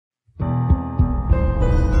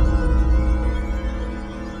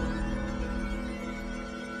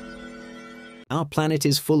Our planet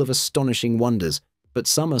is full of astonishing wonders, but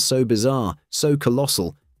some are so bizarre, so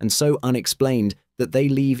colossal, and so unexplained that they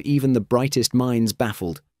leave even the brightest minds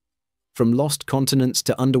baffled. From lost continents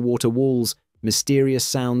to underwater walls, mysterious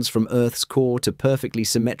sounds from Earth's core to perfectly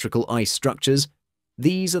symmetrical ice structures,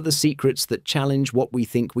 these are the secrets that challenge what we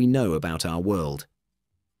think we know about our world.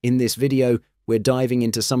 In this video, we're diving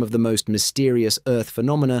into some of the most mysterious Earth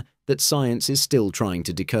phenomena that science is still trying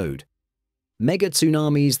to decode.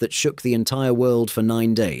 Mega-tsunamis that shook the entire world for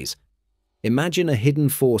 9 days. Imagine a hidden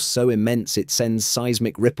force so immense it sends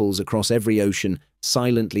seismic ripples across every ocean,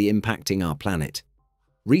 silently impacting our planet.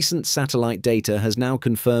 Recent satellite data has now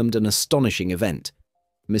confirmed an astonishing event: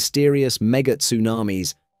 mysterious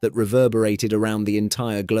mega-tsunamis that reverberated around the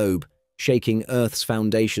entire globe, shaking Earth's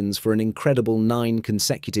foundations for an incredible 9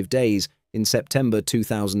 consecutive days in September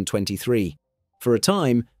 2023. For a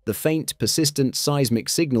time, the faint, persistent seismic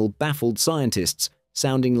signal baffled scientists,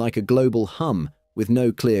 sounding like a global hum with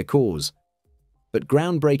no clear cause. But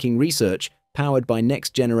groundbreaking research, powered by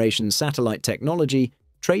next-generation satellite technology,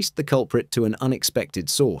 traced the culprit to an unexpected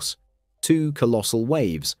source: 2 colossal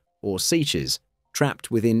waves, or seiches, trapped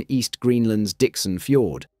within East Greenland's Dickson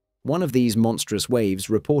Fjord. One of these monstrous waves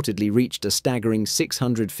reportedly reached a staggering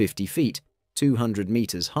 650 feet, 200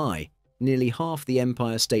 meters high, nearly half the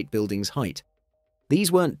Empire State Building's height.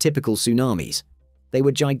 These weren't typical tsunamis. They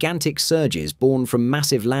were gigantic surges born from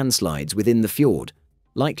massive landslides within the fjord,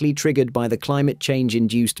 likely triggered by the climate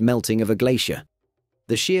change-induced melting of a glacier.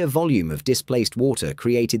 The sheer volume of displaced water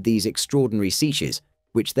created these extraordinary seiches,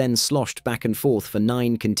 which then sloshed back and forth for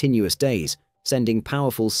 9 continuous days, sending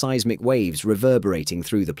powerful seismic waves reverberating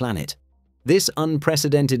through the planet. This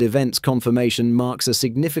unprecedented event's confirmation marks a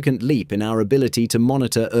significant leap in our ability to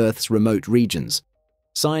monitor Earth's remote regions.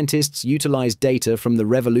 Scientists utilized data from the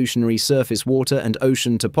Revolutionary Surface Water and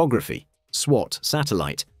Ocean Topography (SWOT)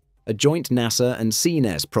 satellite, a joint NASA and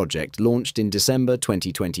CNES project launched in December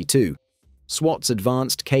 2022. SWOT's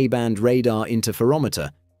advanced K-band radar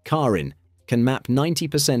interferometer, CARIN, can map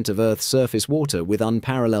 90% of Earth's surface water with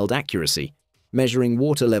unparalleled accuracy, measuring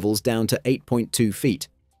water levels down to 8.2 feet,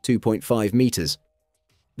 2.5 meters.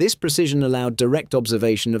 This precision allowed direct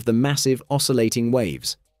observation of the massive oscillating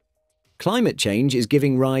waves. Climate change is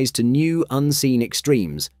giving rise to new, unseen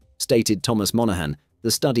extremes, stated Thomas Monaghan,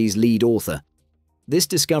 the study's lead author. This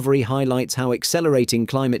discovery highlights how accelerating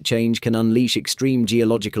climate change can unleash extreme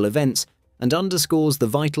geological events and underscores the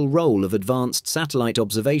vital role of advanced satellite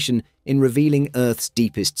observation in revealing Earth's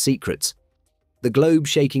deepest secrets. The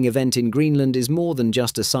globe-shaking event in Greenland is more than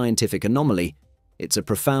just a scientific anomaly. It's a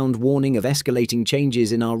profound warning of escalating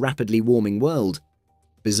changes in our rapidly warming world.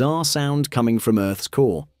 Bizarre sound coming from Earth's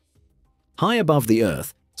core. High above the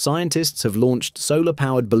Earth, scientists have launched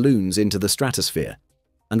solar-powered balloons into the stratosphere,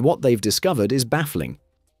 and what they've discovered is baffling.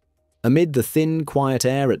 Amid the thin, quiet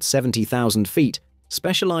air at 70,000 feet,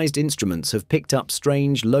 specialized instruments have picked up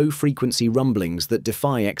strange, low-frequency rumblings that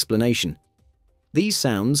defy explanation. These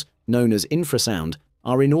sounds, known as infrasound,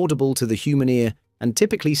 are inaudible to the human ear and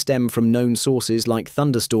typically stem from known sources like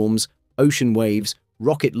thunderstorms, ocean waves,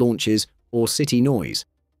 rocket launches, or city noise.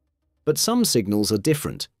 But some signals are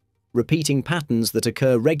different, repeating patterns that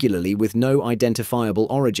occur regularly with no identifiable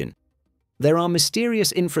origin. There are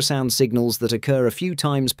mysterious infrasound signals that occur a few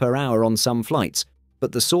times per hour on some flights,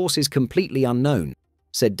 but the source is completely unknown,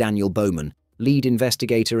 said Daniel Bowman, lead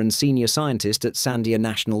investigator and senior scientist at Sandia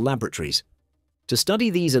National Laboratories. To study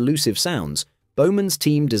these elusive sounds, Bowman's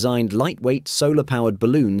team designed lightweight solar-powered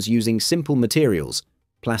balloons using simple materials: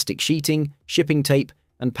 plastic sheeting, shipping tape,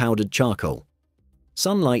 and powdered charcoal.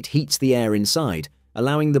 Sunlight heats the air inside,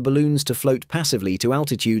 allowing the balloons to float passively to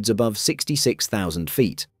altitudes above 66,000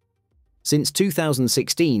 feet. Since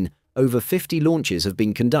 2016, over 50 launches have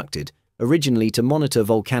been conducted, originally to monitor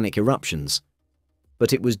volcanic eruptions.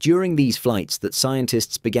 But it was during these flights that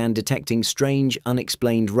scientists began detecting strange,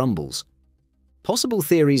 unexplained rumbles. Possible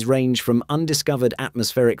theories range from undiscovered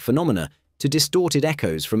atmospheric phenomena to distorted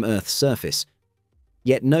echoes from Earth's surface.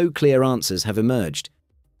 Yet no clear answers have emerged.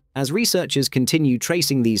 As researchers continue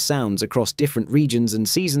tracing these sounds across different regions and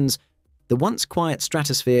seasons, the once quiet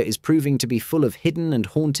stratosphere is proving to be full of hidden and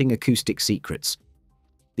haunting acoustic secrets.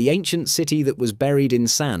 The ancient city that was buried in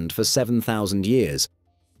sand for 7,000 years.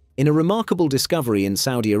 In a remarkable discovery in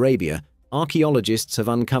Saudi Arabia, archaeologists have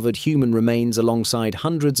uncovered human remains alongside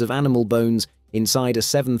hundreds of animal bones inside a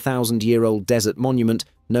 7,000-year-old desert monument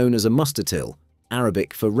known as a mustatil,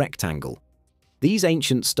 Arabic for rectangle. These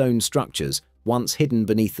ancient stone structures, once hidden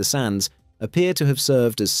beneath the sands, appear to have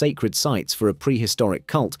served as sacred sites for a prehistoric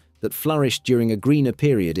cult that flourished during a greener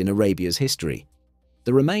period in Arabia's history.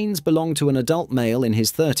 The remains belong to an adult male in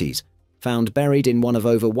his 30s, found buried in one of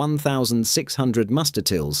over 1,600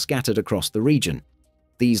 mustertills scattered across the region.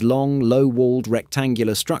 These long, low-walled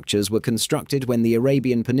rectangular structures were constructed when the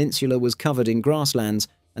Arabian Peninsula was covered in grasslands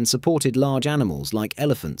and supported large animals like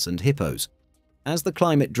elephants and hippos. As the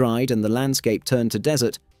climate dried and the landscape turned to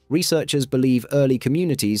desert, researchers believe early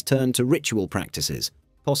communities turned to ritual practices,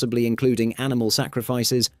 possibly including animal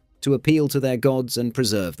sacrifices, to appeal to their gods and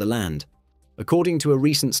preserve the land. According to a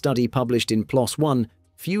recent study published in PLOS One,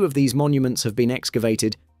 few of these monuments have been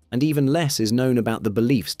excavated, and even less is known about the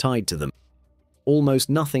beliefs tied to them. Almost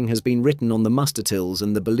nothing has been written on the mustertills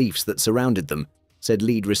and the beliefs that surrounded them, said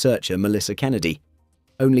lead researcher Melissa Kennedy.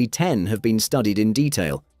 Only 10 have been studied in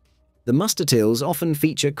detail. The mustertills often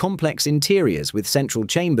feature complex interiors with central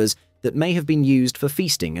chambers that may have been used for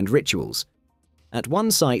feasting and rituals. At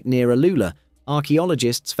one site near Alula,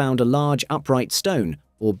 archaeologists found a large upright stone,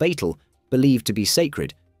 or beetle, believed to be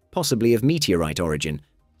sacred, possibly of meteorite origin,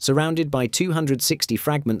 surrounded by 260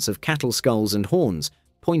 fragments of cattle skulls and horns,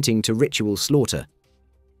 pointing to ritual slaughter.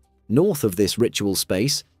 North of this ritual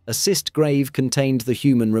space, a cist grave contained the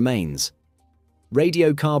human remains.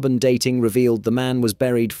 Radiocarbon dating revealed the man was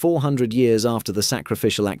buried 400 years after the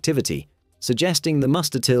sacrificial activity, suggesting the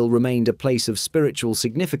mustertill remained a place of spiritual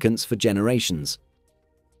significance for generations.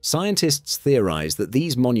 Scientists theorize that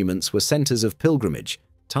these monuments were centers of pilgrimage,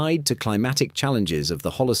 tied to climatic challenges of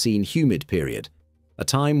the Holocene humid period, a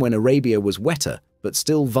time when Arabia was wetter but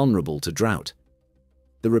still vulnerable to drought.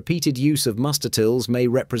 The repeated use of mustertills may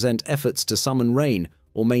represent efforts to summon rain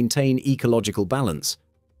or maintain ecological balance.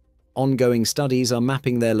 Ongoing studies are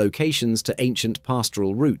mapping their locations to ancient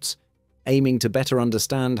pastoral routes, aiming to better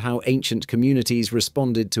understand how ancient communities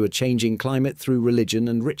responded to a changing climate through religion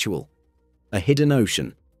and ritual. A hidden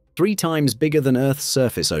ocean, 3 times bigger than Earth's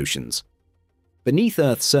surface oceans. Beneath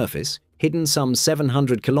Earth's surface, hidden some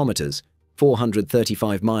 700 kilometers,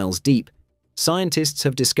 435 miles deep, scientists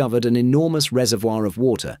have discovered an enormous reservoir of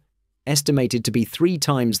water, estimated to be 3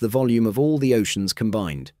 times the volume of all the oceans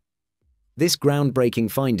combined. This groundbreaking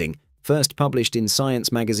finding, first published in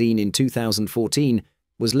Science magazine in 2014,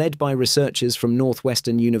 was led by researchers from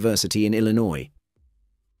Northwestern University in Illinois.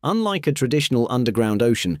 Unlike a traditional underground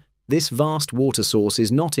ocean, this vast water source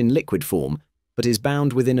is not in liquid form, but is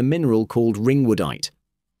bound within a mineral called ringwoodite,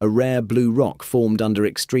 a rare blue rock formed under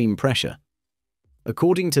extreme pressure.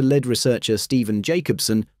 According to lead researcher Stephen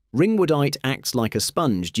Jacobson, ringwoodite acts like a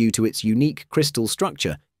sponge due to its unique crystal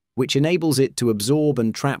structure, which enables it to absorb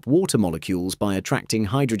and trap water molecules by attracting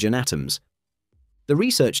hydrogen atoms. The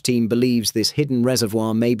research team believes this hidden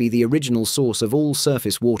reservoir may be the original source of all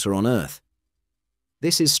surface water on Earth.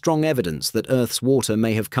 This is strong evidence that Earth's water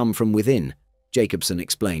may have come from within, Jacobson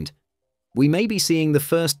explained. We may be seeing the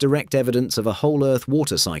first direct evidence of a whole Earth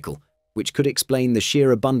water cycle, which could explain the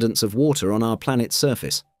sheer abundance of water on our planet's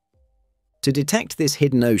surface. To detect this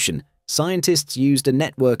hidden ocean, scientists used a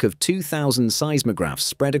network of 2,000 seismographs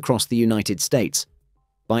spread across the United States.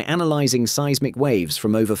 By analyzing seismic waves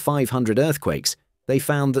from over 500 earthquakes, they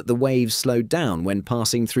found that the waves slowed down when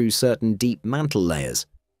passing through certain deep mantle layers,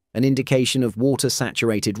 an indication of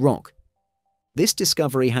water-saturated rock. This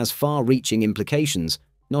discovery has far-reaching implications,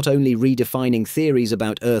 not only redefining theories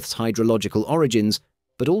about Earth's hydrological origins,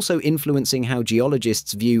 but also influencing how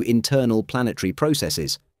geologists view internal planetary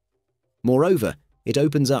processes. Moreover, it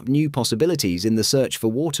opens up new possibilities in the search for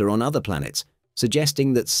water on other planets,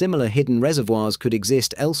 suggesting that similar hidden reservoirs could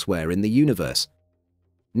exist elsewhere in the universe.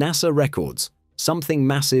 NASA records something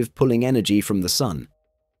massive pulling energy from the Sun.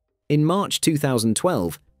 In March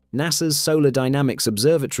 2012, NASA's Solar Dynamics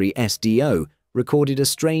Observatory (SDO) recorded a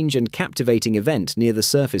strange and captivating event near the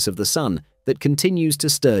surface of the Sun that continues to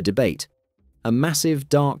stir debate. A massive,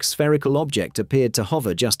 dark, spherical object appeared to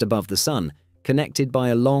hover just above the Sun, connected by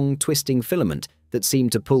a long, twisting filament that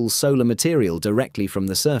seemed to pull solar material directly from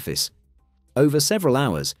the surface. Over several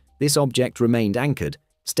hours, this object remained anchored,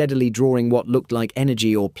 steadily drawing what looked like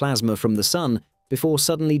energy or plasma from the Sun before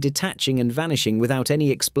suddenly detaching and vanishing without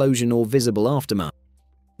any explosion or visible aftermath.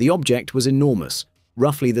 The object was enormous,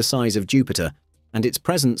 roughly the size of Jupiter, and its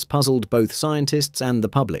presence puzzled both scientists and the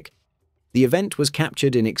public. The event was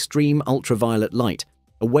captured in extreme ultraviolet light,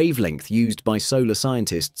 a wavelength used by solar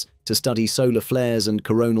scientists to study solar flares and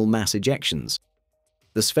coronal mass ejections.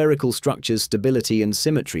 The spherical structure's stability and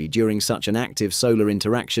symmetry during such an active solar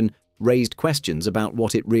interaction raised questions about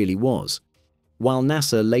what it really was. While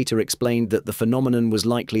NASA later explained that the phenomenon was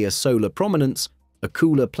likely a solar prominence, a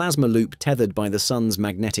cooler plasma loop tethered by the Sun's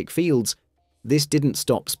magnetic fields, this didn't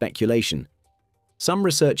stop speculation. Some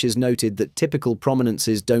researchers noted that typical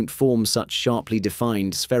prominences don't form such sharply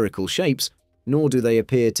defined spherical shapes, nor do they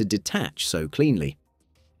appear to detach so cleanly.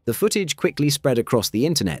 The footage quickly spread across the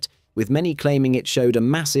internet, with many claiming it showed a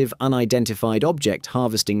massive unidentified object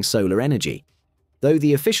harvesting solar energy. Though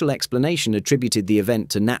the official explanation attributed the event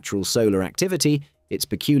to natural solar activity, its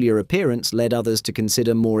peculiar appearance led others to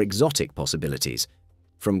consider more exotic possibilities,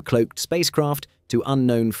 from cloaked spacecraft to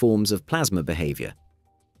unknown forms of plasma behavior.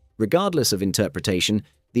 Regardless of interpretation,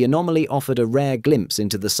 the anomaly offered a rare glimpse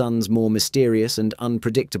into the Sun's more mysterious and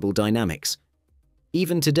unpredictable dynamics.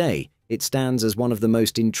 Even today, it stands as one of the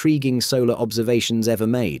most intriguing solar observations ever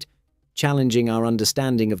made, challenging our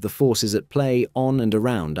understanding of the forces at play on and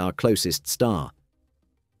around our closest star.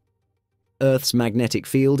 Earth's magnetic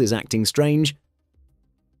field is acting strange.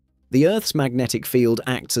 The Earth's magnetic field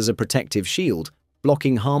acts as a protective shield,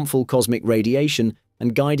 blocking harmful cosmic radiation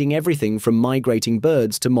and guiding everything from migrating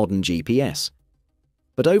birds to modern GPS.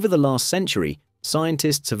 But over the last century,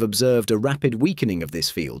 scientists have observed a rapid weakening of this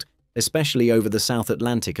field, especially over the South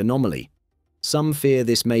Atlantic anomaly. Some fear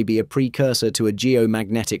this may be a precursor to a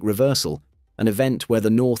geomagnetic reversal, an event where the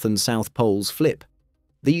North and South poles flip.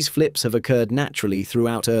 These flips have occurred naturally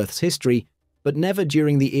throughout Earth's history, but never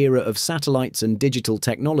during the era of satellites and digital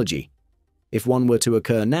technology. If one were to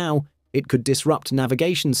occur now, it could disrupt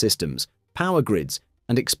navigation systems, power grids,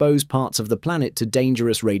 and expose parts of the planet to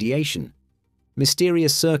dangerous radiation.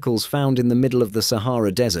 Mysterious circles found in the middle of the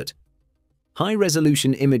Sahara Desert.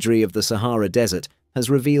 High-resolution imagery of the Sahara Desert has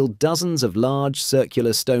revealed dozens of large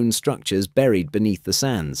circular stone structures buried beneath the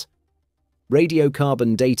sands.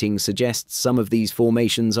 Radiocarbon dating suggests some of these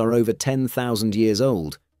formations are over 10,000 years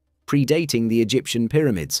old, predating the Egyptian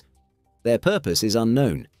pyramids. Their purpose is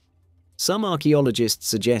unknown. Some archaeologists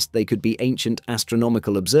suggest they could be ancient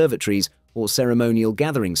astronomical observatories or ceremonial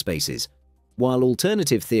gathering spaces, while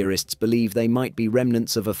alternative theorists believe they might be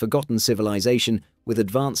remnants of a forgotten civilization with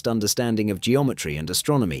advanced understanding of geometry and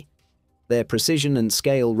astronomy. Their precision and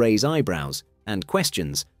scale raise eyebrows and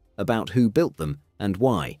questions about who built them and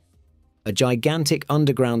why. A gigantic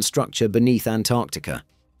underground structure beneath Antarctica.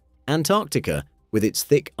 Antarctica, with its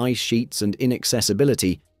thick ice sheets and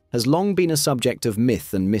inaccessibility, has long been a subject of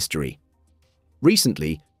myth and mystery.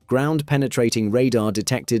 Recently, ground-penetrating radar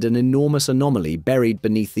detected an enormous anomaly buried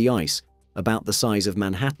beneath the ice, about the size of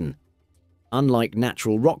Manhattan. Unlike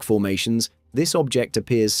natural rock formations, this object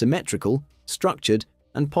appears symmetrical, structured,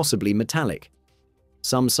 and possibly metallic.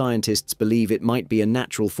 Some scientists believe it might be a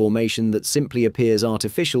natural formation that simply appears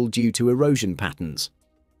artificial due to erosion patterns.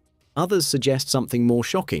 Others suggest something more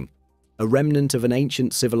shocking, a remnant of an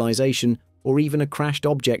ancient civilization or even a crashed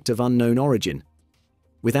object of unknown origin.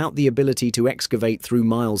 Without the ability to excavate through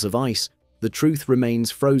miles of ice, the truth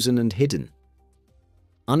remains frozen and hidden.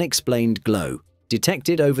 Unexplained glow,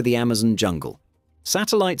 detected over the Amazon jungle.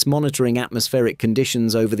 Satellites monitoring atmospheric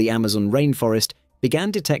conditions over the Amazon rainforest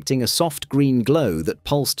began detecting a soft green glow that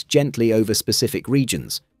pulsed gently over specific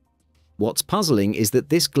regions. What's puzzling is that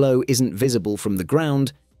this glow isn't visible from the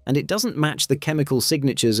ground, and it doesn't match the chemical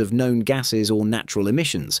signatures of known gases or natural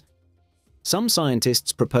emissions. Some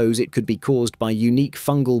scientists propose it could be caused by unique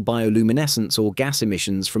fungal bioluminescence or gas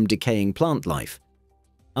emissions from decaying plant life.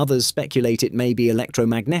 Others speculate it may be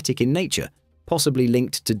electromagnetic in nature, possibly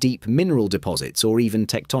linked to deep mineral deposits or even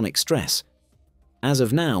tectonic stress. As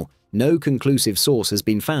of now, no conclusive source has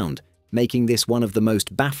been found, making this one of the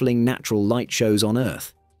most baffling natural light shows on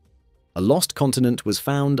Earth. A lost continent was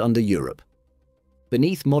found under Europe.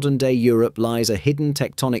 Beneath modern-day Europe lies a hidden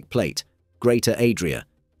tectonic plate, Greater Adria,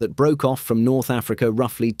 that broke off from North Africa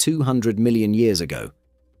roughly 200 million years ago.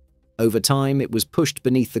 Over time, it was pushed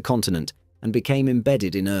beneath the continent and became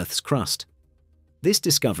embedded in Earth's crust. This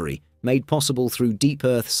discovery, made possible through deep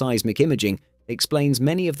Earth seismic imaging, explains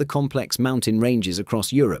many of the complex mountain ranges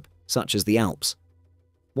across Europe, such as the Alps.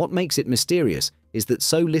 What makes it mysterious is that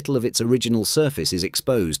so little of its original surface is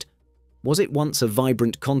exposed. Was it once a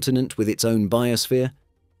vibrant continent with its own biosphere?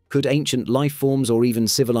 Could ancient life forms or even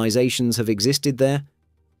civilizations have existed there?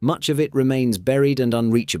 Much of it remains buried and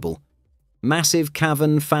unreachable. Massive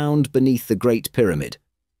cavern found beneath the Great Pyramid.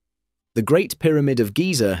 The Great Pyramid of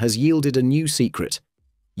Giza has yielded a new secret.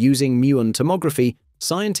 Using muon tomography,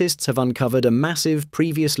 scientists have uncovered a massive,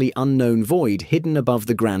 previously unknown void hidden above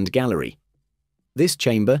the Grand Gallery. This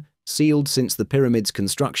chamber, sealed since the pyramid's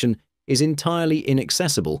construction, is entirely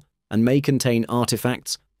inaccessible and may contain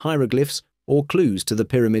artifacts, hieroglyphs, or clues to the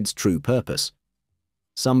pyramid's true purpose.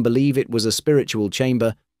 Some believe it was a spiritual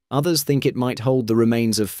chamber, others think it might hold the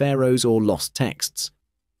remains of pharaohs or lost texts.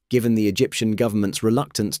 Given the Egyptian government's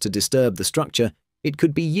reluctance to disturb the structure, it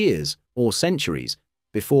could be years or centuries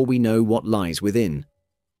before we know what lies within.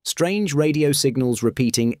 Strange radio signals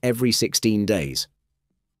repeating every 16 days.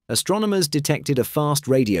 Astronomers detected a fast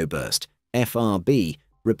radio burst, FRB,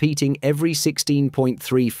 repeating every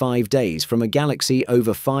 16.35 days from a galaxy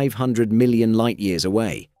over 500 million light-years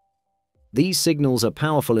away. These signals are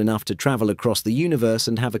powerful enough to travel across the universe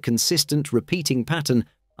and have a consistent, repeating pattern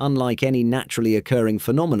unlike any naturally occurring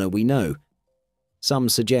phenomena we know. Some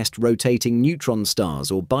suggest rotating neutron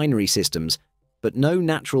stars or binary systems, but no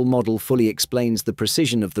natural model fully explains the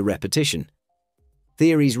precision of the repetition.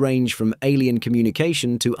 Theories range from alien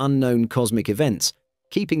communication to unknown cosmic events,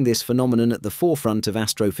 keeping this phenomenon at the forefront of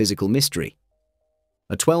astrophysical mystery.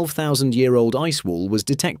 A 12,000-year-old ice wall was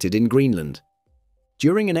detected in Greenland.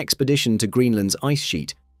 During an expedition to Greenland's ice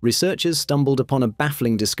sheet, researchers stumbled upon a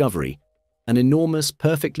baffling discovery: an enormous,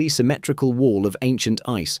 perfectly symmetrical wall of ancient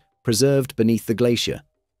ice preserved beneath the glacier.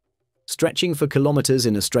 Stretching for kilometers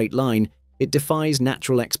in a straight line, it defies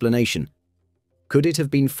natural explanation. Could it have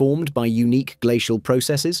been formed by unique glacial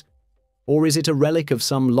processes? Or is it a relic of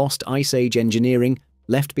some lost Ice Age engineering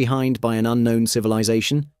left behind by an unknown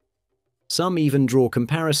civilization? Some even draw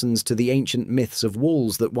comparisons to the ancient myths of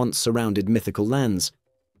walls that once surrounded mythical lands.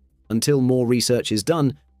 Until more research is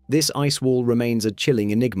done, this ice wall remains a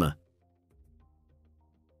chilling enigma.